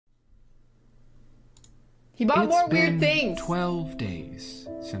He bought more weird things. 12 days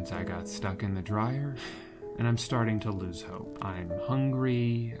since I got stuck in the dryer, and I'm starting to lose hope. I'm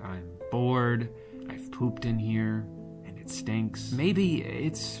hungry, I'm bored, I've pooped in here, and it stinks. Maybe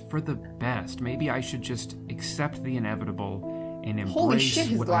it's for the best. Maybe I should just accept the inevitable and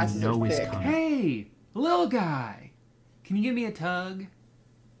embrace what I know is coming. Hey, little guy, can you give me a tug?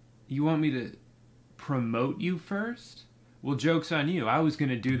 You want me to promote you first? Well, joke's on you. I was going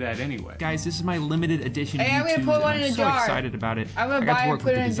to do that anyway. Guys, this is my limited edition Hey, I'm gonna put one in a jar. I'm so excited about it. I'm gonna I got buy to it, work put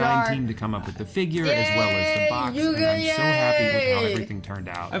with it the in a design jar. team to come up with the figure as well as the box, and I'm so happy with how everything turned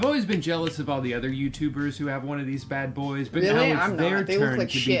out. I've always been jealous of all the other YouTubers who have one of these bad boys, but now it's their turn to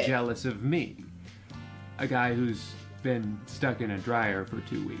be jealous of me. A guy who's been stuck in a dryer for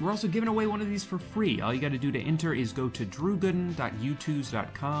 2 weeks. We're also giving away one of these for free. All you got to do to enter is go to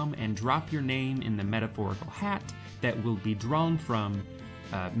drewgooden.youtube.com and drop your name in the metaphorical hat that will be drawn from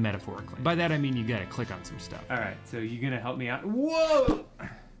metaphorically. By that I mean you gotta click on some stuff. Alright, so you're gonna help me out? Whoa!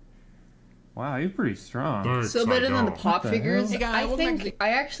 Wow, you're pretty strong. So better than the pop figures. Hey guys, I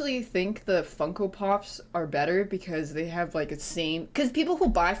actually think the Funko Pops are better because they have like a same. Because people who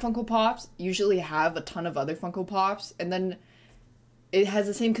buy Funko Pops usually have a ton of other Funko Pops, and then it has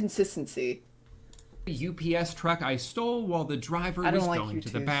the same consistency. UPS truck I stole while the driver was going to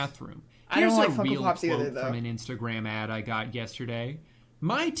the bathroom. I don't like Funko Here's a Pops real either, quote though. from an Instagram ad I got yesterday.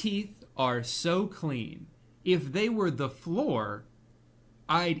 My teeth are so clean. If they were the floor,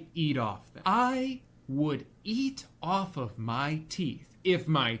 I'd eat off them. I would eat off of my teeth if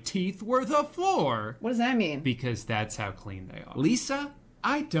my teeth were the floor. What does that mean? Because that's how clean they are. Lisa,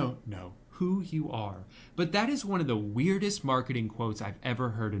 I don't know who you are, but that is one of the weirdest marketing quotes I've ever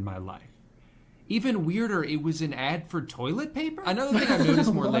heard in my life. Even weirder, it was an ad for toilet paper? Another thing I've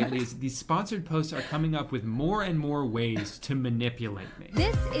noticed more lately is these sponsored posts are coming up with more and more ways to manipulate me.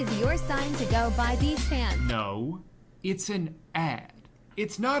 This is your sign to go buy these pants. No, it's an ad.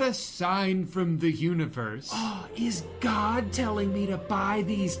 It's not a sign from the universe. Oh, is God telling me to buy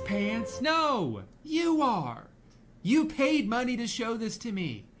these pants? No, you are. You paid money to show this to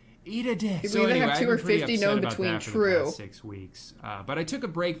me. Eat a dick. So anyway, have 2 or 50 known between true. 6 weeks, but I took a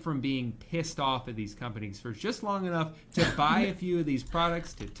break from being pissed off at these companies for just long enough to buy a few of these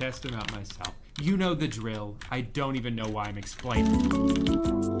products to test them out myself. You know the drill. I don't even know why I'm explaining.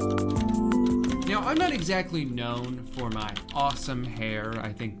 Now, I'm not exactly known for my awesome hair.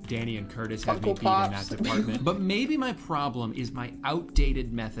 I think Danny and Curtis have me beat in that department. But maybe my problem is my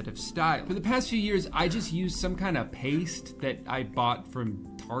outdated method of style. For the past few years, I just used some kind of paste that I bought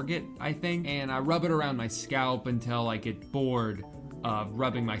from Target, I think, and I rub it around my scalp until I get bored of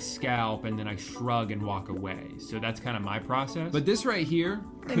rubbing my scalp, and then I shrug and walk away. So that's kind of my process. But this right here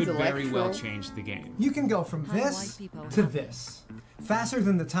could very well change the game. You can go from this to this, faster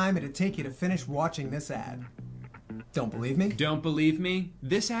than the time it'd take you to finish watching this ad. Don't believe me? Don't believe me?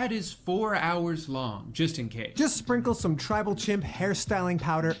 This ad is 4 hours long, just in case. Just sprinkle some tribal chimp hairstyling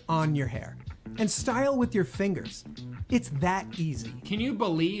powder on your hair and style with your fingers. It's that easy. Can you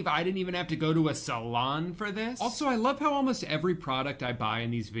believe I didn't even have to go to a salon for this? Also, I love how almost every product I buy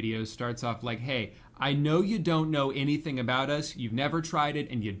in these videos starts off like, hey, I know you don't know anything about us, you've never tried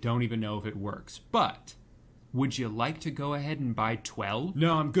it, and you don't even know if it works, but would you like to go ahead and buy 12?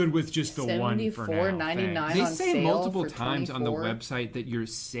 No, I'm good with just the one for now. $74.99 They on say sale multiple for times on the $24. website that you're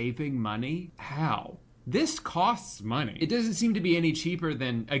saving money. How? This costs money. It doesn't seem to be any cheaper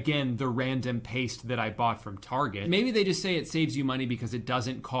than, again, the random paste that I bought from Target. Maybe they just say it saves you money because it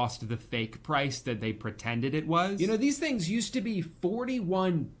doesn't cost the fake price that they pretended it was. You know, these things used to be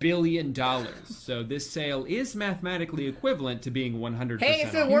 $41 billion. So this sale is mathematically equivalent to being 100% Hey,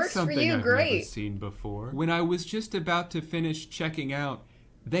 if it off. works for Something you, I've great. never seen before. When I was just about to finish checking out,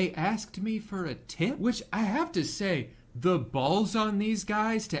 they asked me for a tip, which I have to say, the balls on these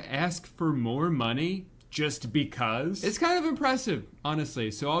guys to ask for more money just because? It's kind of impressive,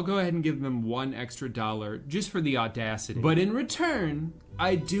 honestly. So I'll go ahead and give them $1 extra just for the audacity. But in return,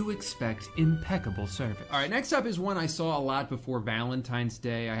 I do expect impeccable service. All right, next up is one I saw a lot before Valentine's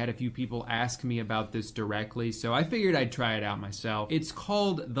Day. I had a few people ask me about this directly, so I figured I'd try it out myself. It's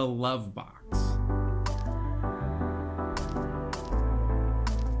called the Love Box.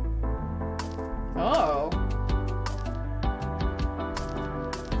 Oh.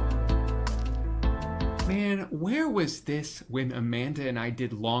 Man, where was this when Amanda and I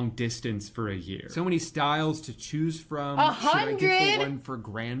did long distance for a year? So many styles to choose from. 100? Should I get the one for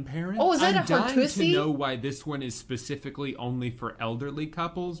grandparents? Oh, is that I'm a dying Hartusi? to know why this one is specifically only for elderly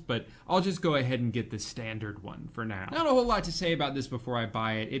couples, but I'll just go ahead and get the standard one for now. Not a whole lot to say about this before I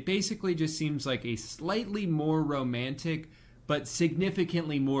buy it. It basically just seems like a slightly more romantic but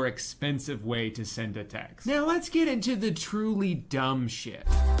significantly more expensive way to send a text. Now let's get into the truly dumb shit.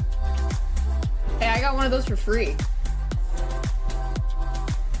 Hey, I got one of those for free.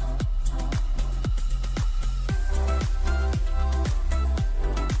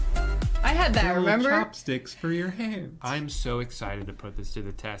 I had that, remember? Chopsticks for your hands. I'm so excited to put this to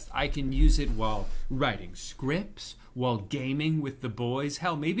the test. I can use it while writing scripts, while gaming with the boys.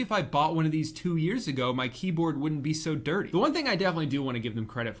 Hell, maybe if I bought one of these 2 years ago, my keyboard wouldn't be so dirty. The one thing I definitely do want to give them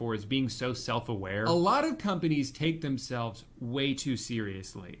credit for is being so self-aware. A lot of companies take themselves way too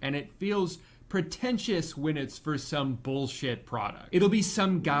seriously, and it feels pretentious when it's for some bullshit product. It'll be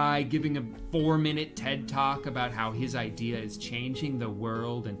some guy giving a 4-minute TED talk about how his idea is changing the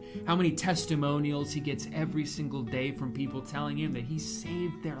world and how many testimonials he gets every single day from people telling him that he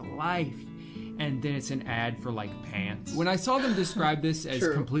saved their life. And then it's an ad for like pants. When I saw them describe this as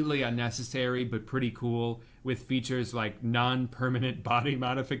completely unnecessary but pretty cool with features like non-permanent body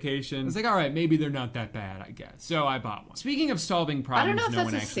modification, I was like, all right, maybe they're not that bad, I guess. So I bought one. Speaking of solving problems no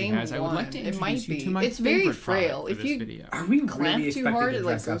one actually has, I would like to introduce you to my favorite product for this video. Are we Clamp really too expected hard, to it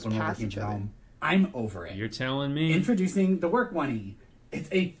like dress up goes when we're past working each from other. home? I'm over it. You're telling me? Introducing the Work Oneie. It's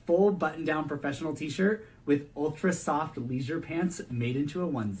a full button-down professional t-shirt with ultra-soft leisure pants made into a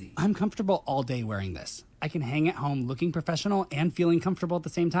onesie. I'm comfortable all day wearing this. I can hang at home looking professional and feeling comfortable at the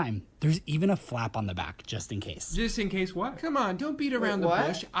same time. There's even a flap on the back, just in case. Just in case what? Come on, don't beat around the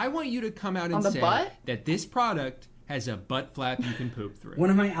bush. I want you to come out and say that this product has a butt flap you can poop through. One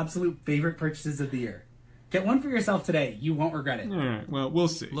of my absolute favorite purchases of the year. Get one for yourself today. You won't regret it. All right, well, we'll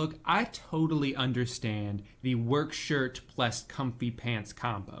see. Look, I totally understand the work shirt plus comfy pants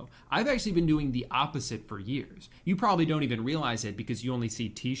combo. I've actually been doing the opposite for years. You probably don't even realize it because you only see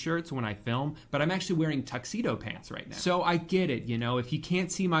t-shirts when I film, but I'm actually wearing tuxedo pants right now. So I get it, you know, if you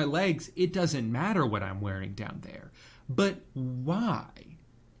can't see my legs, it doesn't matter what I'm wearing down there. But why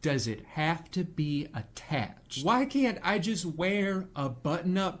does it have to be attached? Why can't I just wear a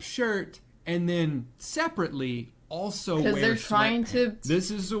button-up shirt and then separately also wear because they're trying to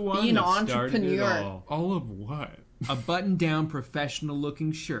this is the one be an that started it entrepreneur. All of what? A button-down professional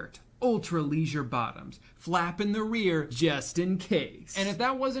looking shirt, ultra leisure bottoms, flap in the rear just in case. And if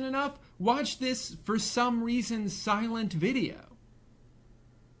that wasn't enough, watch this for some reason silent video.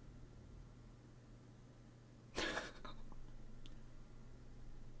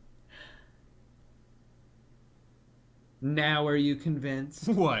 Now are you convinced?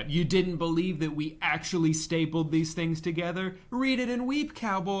 What, you didn't believe that we actually stapled these things together? Read it and weep,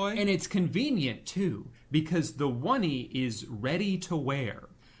 cowboy. And it's convenient, too, because the oneie is ready to wear.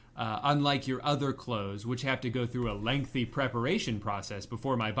 Unlike your other clothes, which have to go through a lengthy preparation process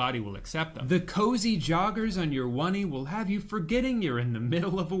before my body will accept them. The cozy joggers on your oneie will have you forgetting you're in the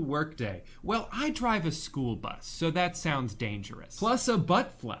middle of a workday. Well, I drive a school bus, so that sounds dangerous. Plus a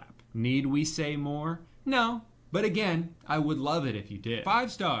butt flap. Need we say more? No. But again, I would love it if you did.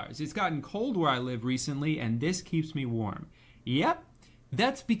 5 stars. It's gotten cold where I live recently, and this keeps me warm. Yep,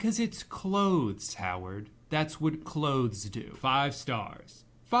 that's because it's clothes, Howard. That's what clothes do. 5 stars.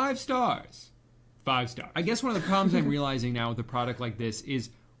 5 stars. 5 stars. I guess one of the problems I'm realizing now with a product like this is,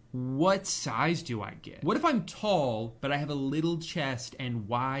 what size do I get? What if I'm tall, but I have a little chest and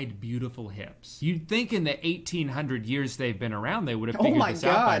wide, beautiful hips? You'd think in the 1800 years they've been around, they would have figured this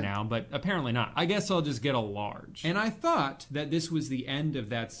out by now, but apparently not. I guess I'll just get a large. And I thought that this was the end of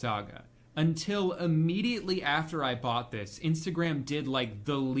that saga. Until immediately after I bought this, Instagram did like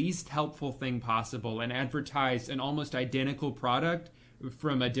the least helpful thing possible and advertised an almost identical product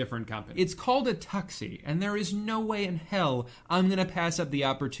from a different company. It's called a tuxie, and there is no way in hell I'm gonna pass up the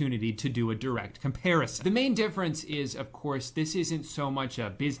opportunity to do a direct comparison. The main difference is, of course, this isn't so much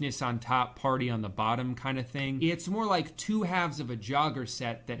a business on top, party on the bottom kind of thing. It's more like 2 halves of a jogger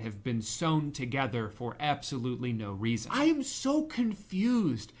set that have been sewn together for absolutely no reason. I am so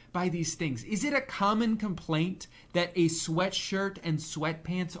confused by these things. Is it a common complaint that a sweatshirt and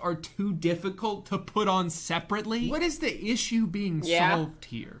sweatpants are too difficult to put on separately? What is the issue being solved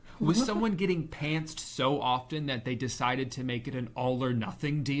here? Was someone getting pantsed so often that they decided to make it an all or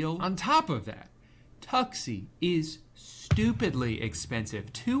nothing deal? On top of that, tuxie is stupidly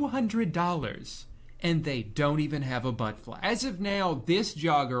expensive, $200. And they don't even have a butt flap. As of now, this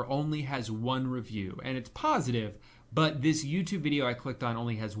jogger only has 1 review, and it's positive, but this YouTube video I clicked on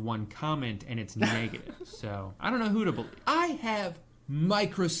only has 1 comment, and it's negative. So I don't know who to believe. I have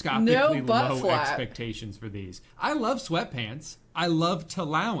microscopically low expectations for these. I love sweatpants. I love to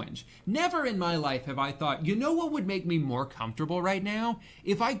lounge. Never in my life have I thought, you know what would make me more comfortable right now?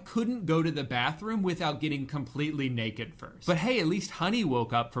 If I couldn't go to the bathroom without getting completely naked first. But hey, at least Honey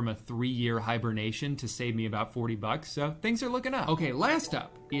woke up from a 3-year hibernation to save me about $40, so things are looking up. Okay, last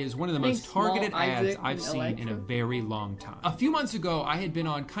up is one of the most targeted ads I've seen in a very long time. A few months ago, I had been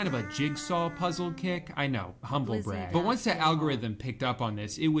on kind of a jigsaw puzzle kick. I know, humble brag. But once the algorithm picked up on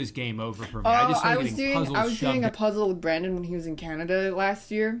this, it was game over for me. I was doing a puzzle with Brandon when he was in Canada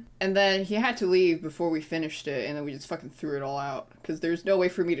last year, and then he had to leave before we finished it, and then we just fucking threw it all out because there's no way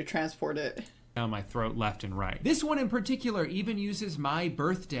for me to transport it down my throat left and right. This one in particular even uses my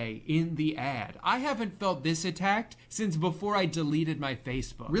birthday in the ad. I haven't felt this attacked since before I deleted my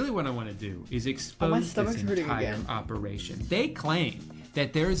Facebook. Really what I want to do is expose this entire operation. They claim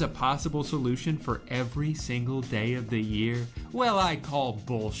that there is a possible solution for every single day of the year. Well, I call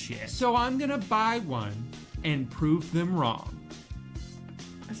bullshit. So I'm gonna buy one and prove them wrong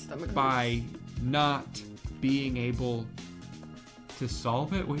by not being able to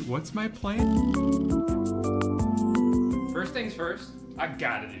solve it. Wait, what's my plan? First things first, I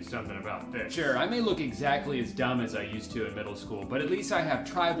gotta do something about this. Sure, I may look exactly as dumb as I used to in middle school, but at least I have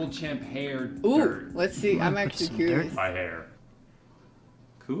tribal chimp hair dirt. Let's see, I'm actually curious. My hair.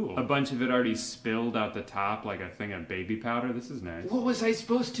 Cool. A bunch of it already spilled out the top like a thing of baby powder. This is nice. What was I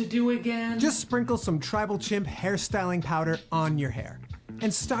supposed to do again? Just sprinkle some tribal chimp hairstyling powder on your hair.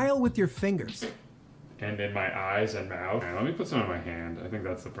 And style with your fingers. And in my eyes and mouth. Let me put some on my hand. I think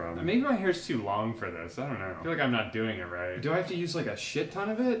that's the problem. Maybe my hair's too long for this. I don't know. I feel like I'm not doing it right. Do I have to use like a shit ton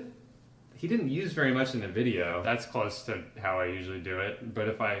of it? He didn't use very much in the video. That's close to how I usually do it. But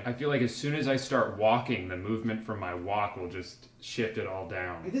if I feel like as soon as I start walking, the movement from my walk will just shift it all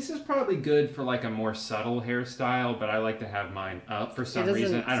down. This is probably good for like a more subtle hairstyle, but I like to have mine up for some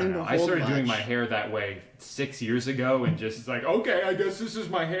reason. I don't know. I started doing my hair that way 6 years ago and just like, okay, I guess this is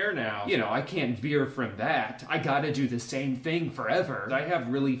my hair now. You know, I can't veer from that. I gotta do the same thing forever. I have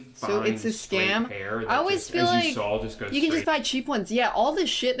really fine, so it's a scam. Hair I always feel like you can just buy cheap ones. Yeah, all this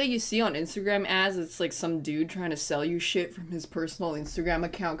shit that you see on Instagram ads, it's like some dude trying to sell you shit from his personal Instagram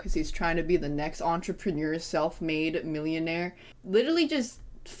account because he's trying to be the next entrepreneur, self-made millionaire. Literally just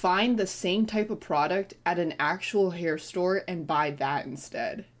find the same type of product at an actual hair store and buy that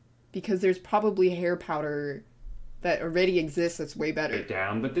instead. Because there's probably hair powder that already exists that's way better.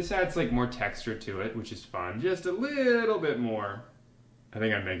 Down, but this adds like more texture to it, which is fun. Just a little bit more. I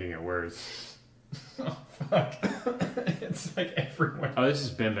think I'm making it worse. Oh, fuck. It's like everywhere. Oh, this is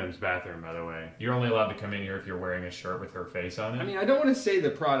Bim Bim's bathroom, by the way. You're only allowed to come in here if you're wearing a shirt with her face on it. I mean, I don't want to say the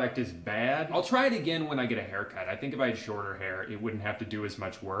product is bad. I'll try it again when I get a haircut. I think if I had shorter hair, it wouldn't have to do as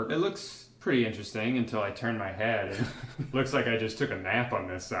much work. It looks pretty interesting until I turn my head and looks like I just took a nap on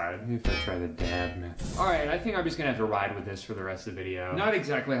this side. If I try the dab method. Alright, I think I'm just gonna have to ride with this for the rest of the video. Not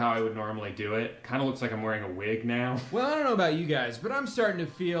exactly how I would normally do it. Kinda looks like I'm wearing a wig now. Well, I don't know about you guys, but I'm starting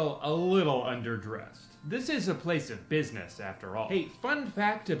to feel a little underdressed. This is a place of business, after all. Hey, fun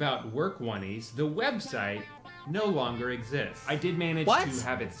fact about Work Oneies, the website no longer exists. I did manage to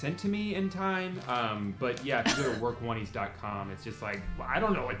have it sent to me in time, but yeah, if you go to workoneies.com, it's just like, well, I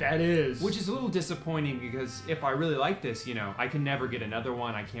don't know what that is. Which is a little disappointing because if I really like this, you know, I can never get another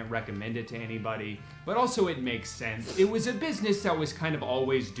one, I can't recommend it to anybody, but also it makes sense. It was a business that was kind of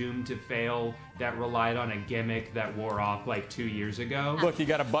always doomed to fail, that relied on a gimmick that wore off like 2 years ago. Look, you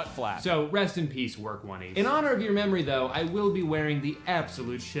got a butt flap. So rest in peace, Work Oneies. In honor of your memory though, I will be wearing the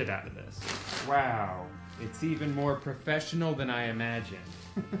absolute shit out of this. Wow. It's even more professional than I imagined.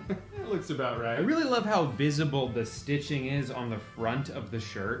 It looks about right. I really love how visible the stitching is on the front of the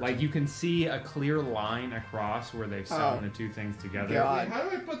shirt. Like you can see a clear line across where they've sewn the two things together. God. How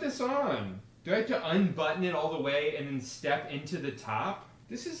do I put this on? Do I have to unbutton it all the way and then step into the top?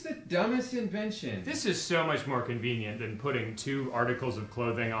 This is the dumbest invention. This is so much more convenient than putting 2 articles of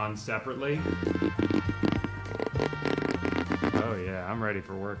clothing on separately. Oh yeah, I'm ready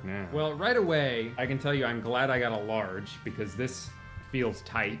for work now. Well, right away, I can tell you I'm glad I got a large because this feels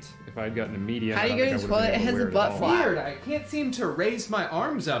tight. If I'd gotten a medium, how do you get into toilet? It has a butt flap. Weird, I can't seem to raise my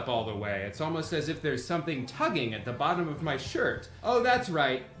arms up all the way. It's almost as if there's something tugging at the bottom of my shirt. Oh, that's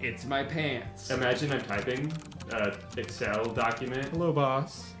right, it's my pants. Imagine I'm typing an Excel document. Hello,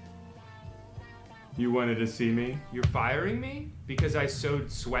 boss. You wanted to see me? You're firing me? Because I sewed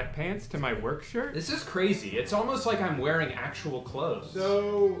sweatpants to my work shirt? This is crazy. It's almost like I'm wearing actual clothes.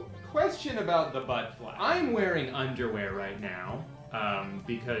 So, question about the butt flap. I'm wearing underwear right now,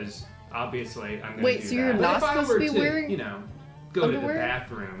 because obviously I'm gonna do that. Wait, so you're not supposed to be wearing, you know, go to the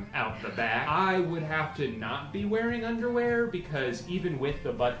bathroom out the back, I would have to not be wearing underwear because even with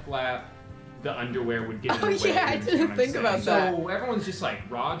the butt flap, the underwear would get in the Oh way. yeah, I You know what didn't I'm think saying? about that. So everyone's just like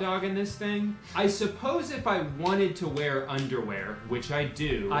raw dogging this thing. I suppose if I wanted to wear underwear, which I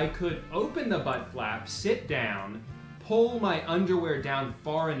do, I could open the butt flap, sit down, pull my underwear down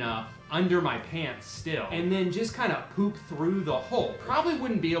far enough under my pants still, and then just kind of poop through the hole. Probably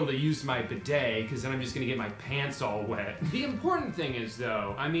wouldn't be able to use my bidet, because then I'm just gonna get my pants all wet. The important thing is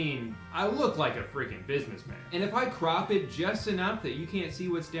though, I mean, I look like a freaking businessman. And if I crop it just enough that you can't see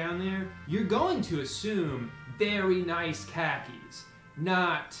what's down there, you're going to assume very nice khakis,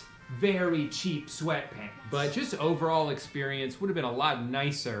 not very cheap sweatpants. But just overall experience would have been a lot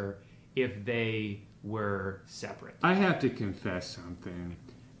nicer if they were separate. I have to confess something.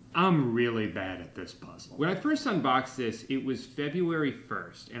 I'm really bad at this puzzle. When I first unboxed this, it was February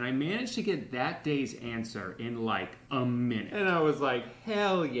 1st, and I managed to get that day's answer in like a minute. And I was like,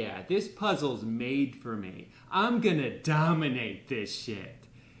 hell yeah, this puzzle's made for me. I'm gonna dominate this shit.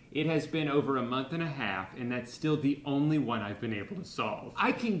 It has been over a month and a half, and that's still the only one I've been able to solve.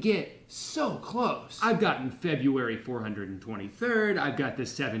 I can get so close. I've gotten February 423rd, I've got the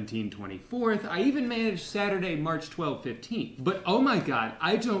 1724th, I even managed Saturday, March 15th. But oh my god,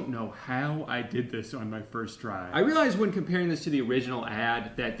 I don't know how I did this on my first try. I realized when comparing this to the original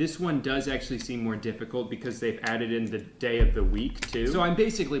ad that this one does actually seem more difficult because they've added in the day of the week too. So I'm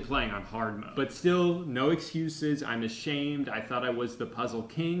basically playing on hard mode. But still, no excuses, I'm ashamed, I thought I was the puzzle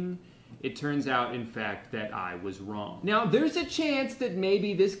king. It turns out, in fact, that I was wrong. Now, there's a chance that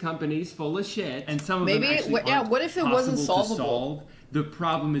maybe this company's full of shit, and some of them actually aren't what if it wasn't possible to solvable? solve. The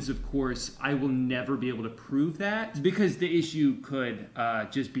problem is, of course, I will never be able to prove that, because the issue could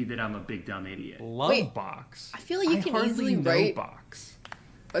just be that I'm a big dumb idiot. Wait, Box. I feel like you can hardly easily know write Box.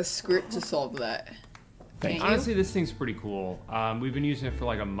 a script to solve that. Can't you? Honestly, this thing's pretty cool. We've been using it for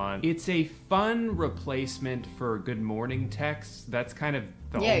like a month. It's a fun replacement for good morning texts. That's kind of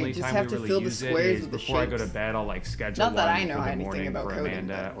the Yeah, you only just time have we to really fill the use it squares is with the before I go to shapes. bed. I'll like schedule Not that one I know for the anything morning about for coding,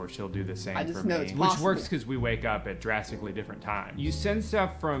 Amanda, but or she'll do the same I just for know me, it's which possible. works because we wake up at drastically different times. You send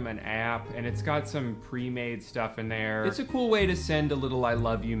stuff from an app, and it's got some pre-made stuff in there. It's a cool way to send a little "I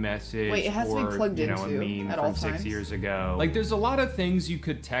love you" message. Wait, it has to be or, plugged you know, into a meme at from all 6 times? years ago. Like, there's a lot of things you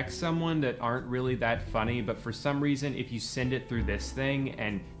could text someone that aren't really that funny, but for some reason, if you send it through this thing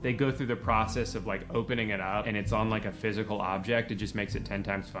and they go through the process of like opening it up and it's on like a physical object, it just makes it 10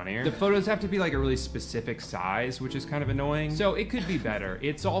 times funnier. The photos have to be like a really specific size, which is kind of annoying. So it could be better.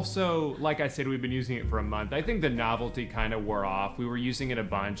 It's also, like I said, we've been using it for a month. I think the novelty kind of wore off. We were using it a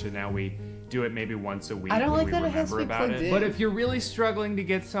bunch, and now we do it maybe once a week I don't when like we that it has to remember be about plugged it. in. But if you're really struggling to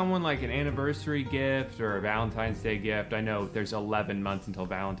get someone like an anniversary gift or a Valentine's Day gift, I know there's 11 months until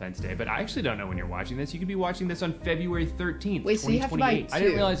Valentine's Day, but I actually don't know when you're watching this. You could be watching this on February 13th, Wait, so you have to buy 2028. I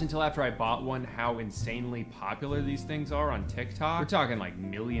didn't two? realize until after I bought one how insanely popular these things are on TikTok. We're talking like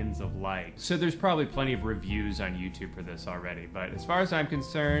millions of likes. So there's probably plenty of reviews on YouTube for this already, but as far as I'm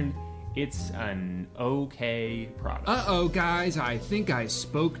concerned, it's an okay product. Uh-oh, guys, I think I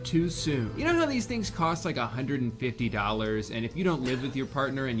spoke too soon. You know how these things cost like $150, and if you don't live with your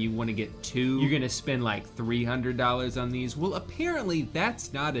partner and you want to get two, you're gonna spend like $300 on these? Well, apparently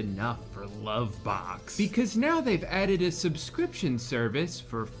that's not enough for Lovebox, because now they've added a subscription service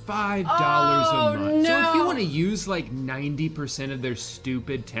for $5 a month. So if you want to use like 90% of their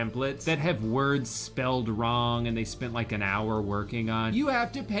stupid templates that have words spelled wrong and they spent like an hour working on, you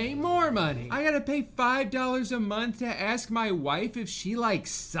have to pay more money. I gotta pay $5 a month to ask my wife if she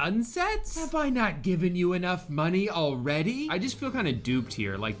likes sunsets? Have I not given you enough money already? I just feel kind of duped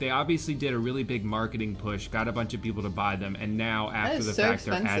here. Like, they obviously did a really big marketing push, got a bunch of people to buy them, and now after is the so fact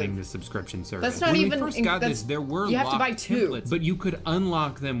they're expensive. adding the subscription service. That's not when even- we first got that's- this, there were you have to buy locked two. templates, but you could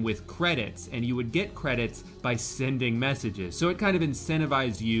unlock them with credits, and you would get credits by sending messages. So it kind of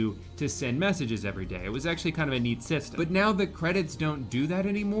incentivized you to send messages every day. It was actually kind of a neat system. But now the credits don't do that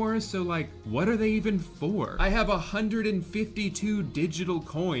anymore, so like, what are they even for? I have 152 digital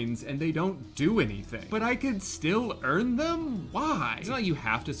coins and they don't do anything. But I could still earn them? Why? It's not like you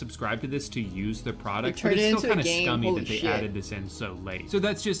have to subscribe to this to use the product, They but turned it's it still into a kind of game, scummy holy that they shit. added this in so late. So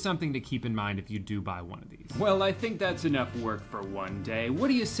that's just something to keep in mind if you do buy one of these. Well, I think that's enough work for one day. What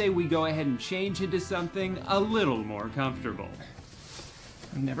do you say we go ahead and change into something a little more comfortable?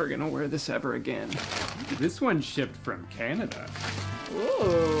 I'm never gonna wear this ever again. This one shipped from Canada.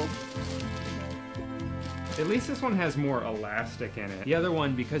 Ooh. At least this one has more elastic in it. The other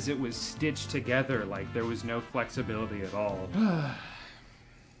one, because it was stitched together, like there was no flexibility at all.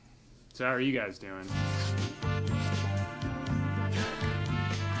 So how are you guys doing?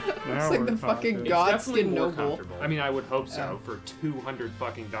 Now like we're the fucking talking. god It's definitely skin more noble. comfortable. I mean, I would hope so for $200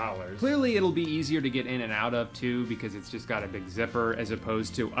 fucking dollars. Clearly, it'll be easier to get in and out of too because it's just got a big zipper as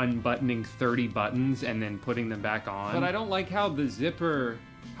opposed to unbuttoning 30 buttons and then putting them back on. But I don't like how the zipper.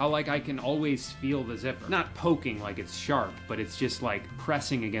 How, like, I can always feel the zipper. Not poking like it's sharp, but it's just, like,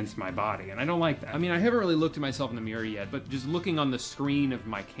 pressing against my body, and I don't like that. I mean, I haven't really looked at myself in the mirror yet, but just looking on the screen of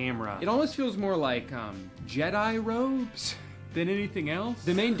my camera, it almost feels more like, Jedi robes than anything else.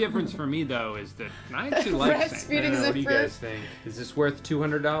 The main difference for me, though, is that I actually like things. Breastfeeding What do you zipper. guys think? Is this worth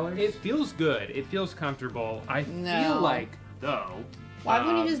 $200? It feels good. It feels comfortable. I feel like, though... Why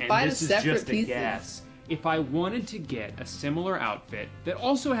wouldn't you just buy the this is separate just a pieces? guess. If I wanted to get a similar outfit that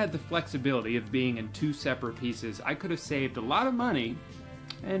also had the flexibility of being in 2 separate pieces, I could have saved a lot of money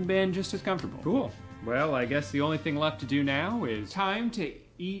and been just as comfortable. Cool. Well, I guess the only thing left to do now is time to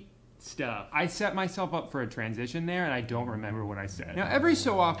eat stuff. I set myself up for a transition there and I don't remember what I said. Now, every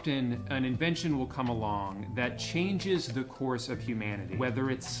so often, an invention will come along that changes the course of humanity, whether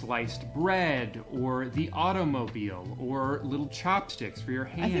it's sliced bread or the automobile or little chopsticks for your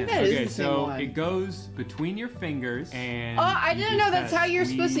hands. I think that is the same so one. it goes between your fingers and Oh, I you didn't just know that's kinda how you're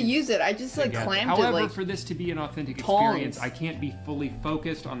supposed to squeeze use it. I just like together. clamped However, it like for this to be an authentic tongs. experience, I can't be fully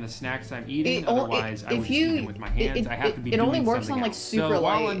focused on the snacks I'm eating. It o- Otherwise, I if would you- just eat them with my hands. I have to be it doing only works something on, like, else. super so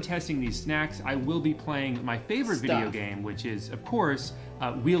while light I'm testing these snacks, I will be playing my favorite video Stuff. game, which is, of course,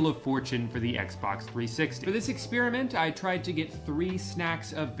 Wheel of Fortune for the Xbox 360. For this experiment, I tried to get 3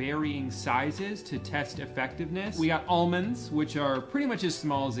 snacks of varying sizes to test effectiveness. We got almonds, which are pretty much as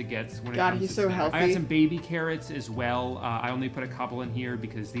small as it gets when it God, comes he's to so snacks. healthy. I got some baby carrots as well. I only put a couple in here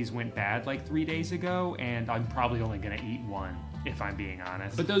because these went bad like 3 days ago, and I'm probably only gonna eat one, if I'm being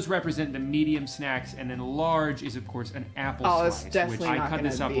honest. But those represent the medium snacks, and then large is, of course, an apple Oh, it's slice, which definitely I not cut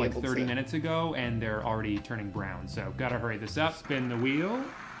this gonna up be like able 30 to. minutes ago, and they're already turning brown. So gotta hurry this up. Spin the wheel,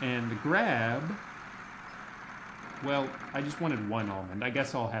 and the grab. Well, I just wanted 1 almond. I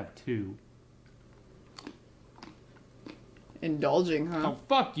guess I'll have 2. indulging, huh? Oh,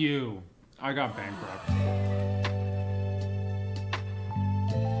 fuck you! I got bankrupt.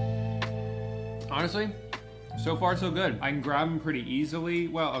 Honestly, so far so good. I can grab them pretty easily.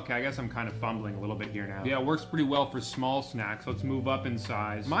 Well, okay, I guess I'm kind of fumbling a little bit here now. Yeah, it works pretty well for small snacks. Let's move up in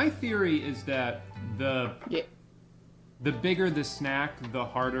size. My theory is that the bigger the snack, the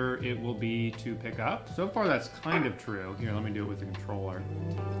harder it will be to pick up. So far, that's kind of true. Here, let me do it with the controller.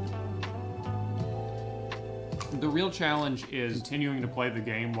 The real challenge is continuing to play the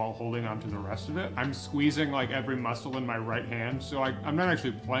game while holding on to the rest of it. I'm squeezing like every muscle in my right hand, so I'm not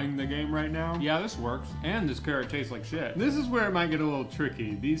actually playing the game right now. Yeah, this works. And this carrot tastes like shit. This is where it might get a little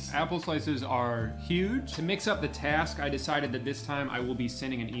tricky. These apple slices are huge. To mix up the task, I decided that this time I will be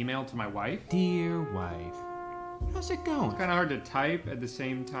sending an email to my wife. Dear wife, how's it going? Kind of hard to type at the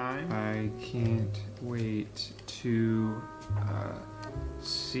same time. I can't wait to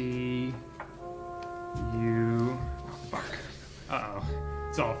see you. Oh, fuck. Uh-oh.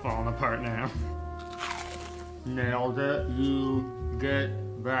 It's all falling apart now. Nailed it. You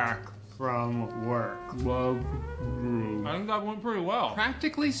get back from work. Love, Drew. I think that went pretty well.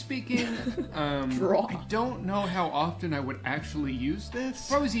 Practically speaking, I don't know how often I would actually use this.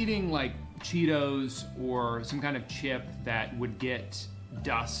 If I was eating like Cheetos or some kind of chip that would get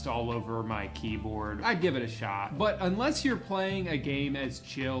dust all over my keyboard, I'd give it a shot. But unless you're playing a game as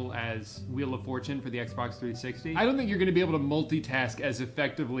chill as Wheel of Fortune for the Xbox 360, I don't think you're gonna be able to multitask as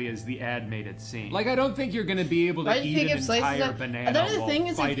effectively as the ad made it seem. Like, I don't think you're gonna be able to eat an entire banana Another while thing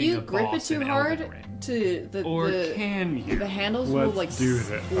is if fighting you a grip it boss too in hard Elden Ring. to Can you? the handles will Let's like do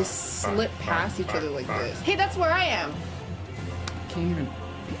this. will slip past each other like this. Hey, that's where I am. Can't even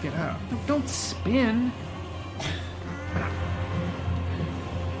pick it up. No, don't spin.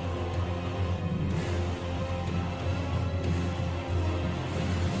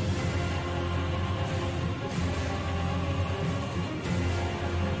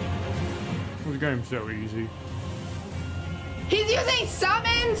 This game's so easy. He's using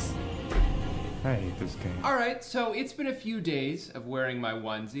summons. I hate this game. Alright, so it's been a few days of wearing my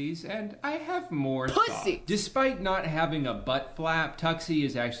onesies, and I have more Pussy! thoughts. Despite not having a butt flap, Tuxie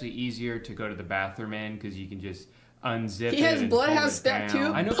is actually easier to go to the bathroom in, because you can just unzip it. He has and Bloodhouse pull it Step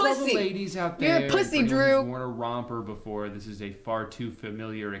down. 2. I know for all the Pussy! ladies out You're a there, pussy, and for anyone Drew. who's worn a romper before, this is a far too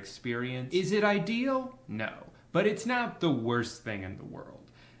familiar experience. Is it ideal? No. But it's not the worst thing in the world.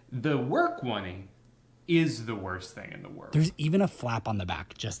 The work oneie is the worst thing in the world. There's even a flap on the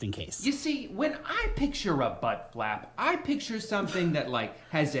back, just in case. You see, when I picture a butt flap, I picture something that, like,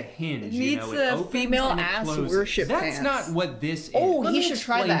 has a hinge, It you know, needs it a opens female and it ass closes. worship That's pants. not what this is. Oh, Let he me should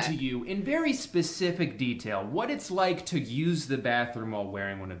try explain that. to you in very specific detail what it's like to use the bathroom while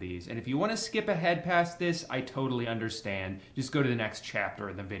wearing one of these. And if you want to skip ahead past this, I totally understand. Just go to the next chapter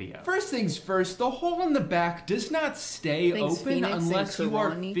of the video. First things first, the hole in the back does not stay Thanks, open Phoenix and unless you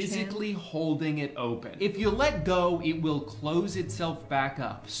are Karani-chan. physically holding it open. If you let go, it will close itself back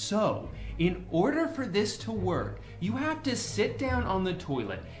up. So, in order for this to work, you have to sit down on the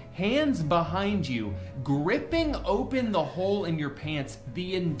toilet, hands behind you, gripping open the hole in your pants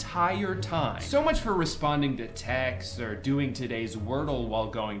the entire time. So much for responding to texts or doing today's Wordle while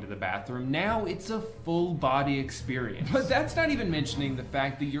going to the bathroom. Now it's a full body experience. But that's not even mentioning the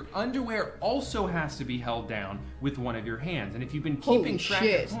fact that your underwear also has to be held down with one of your hands. And if you've been keeping Holy track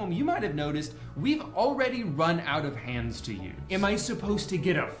shit. at home, you might have noticed we've already run out of hands to use. Am I supposed to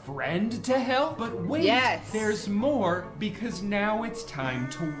get a friend to help? But wait, Yes. there's more, because now it's time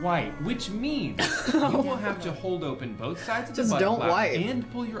to wipe, which means you will have to hold open both sides of the Just butt don't flap wipe. and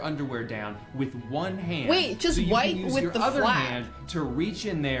pull your underwear down with one hand. Wait, just so you wipe can use with your the other flap. hand to reach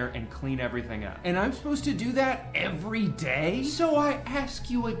in there and clean everything up. And I'm supposed to do that every day? So I ask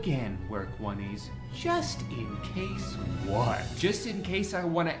you again, Work Oneies, just in case what? Just in case I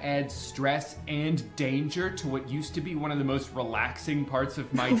want to add stress and danger to what used to be one of the most relaxing parts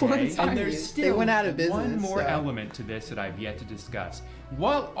of my day. time And there's they still went out of business, one more so. element to this that I've yet to discuss.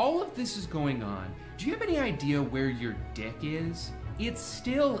 While all of this is going on, do you have any idea where your dick is? It's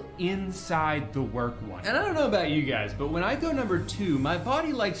still inside the work one. And I don't know about you guys, but when I go number 2, my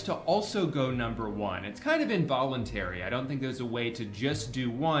body likes to also go number 1. It's kind of involuntary. I don't think there's a way to just do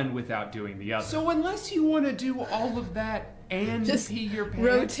one without doing the other. So unless you want to do all of that and Just pee your pants,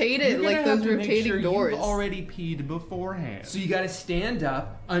 rotate it you're gonna like have those to make rotating sure doors. You've already peed beforehand. So you gotta stand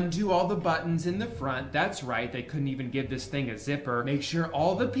up, undo all the buttons in the front. That's right, they couldn't even give this thing a zipper. Make sure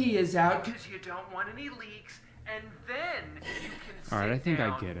all the pee is out, because you don't want any leaks. And then you can All right, I think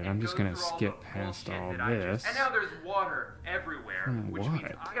I sit get it. down I'm and just go gonna through all skip the past bullshit all that I this. And now there's water everywhere, which means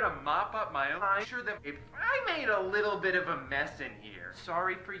what? I gotta mop up my own. I'm sure that if I made a little bit of a mess in here,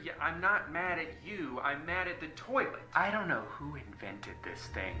 sorry for you. I'm not mad at you. I'm mad at the toilet. I don't know who invented this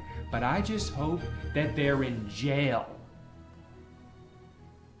thing, but I just hope that they're in jail.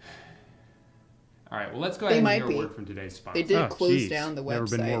 All right, well, let's go They ahead and might hear a be. word from today's sponsor. They did Oh, close geez. down the Never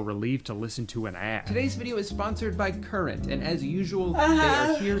been more website. relieved to listen to an ad. Today's video is sponsored by Current, and as usual, they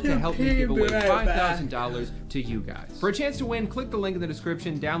are here to help me give away $5,000 to you guys. For a chance to win, click the link in the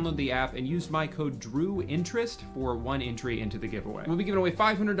description, download the app, and use my code DREWINTEREST for 1 entry into the giveaway. We'll be giving away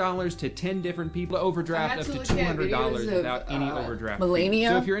 $500 to 10 different people, overdraft I up had to to look at $200 videos without of, any overdraft fee. Melania,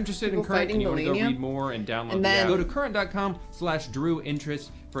 So if you're interested in people Current and fighting you want to go Melania. read more and download And the then- app, go to current.com/DrewInterest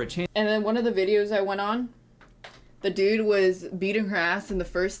for a chance. And then one of the videos I went on, the dude was beating her ass in the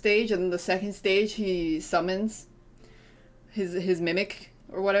first stage, and then the second stage he summons his mimic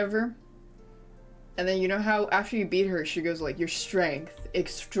or whatever. And then you know how after you beat her, she goes like, "Your strength,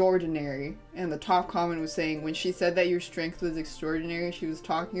 extraordinary." And the top comment was saying when she said that your strength was extraordinary, she was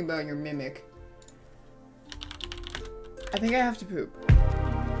talking about your mimic. I think I have to poop.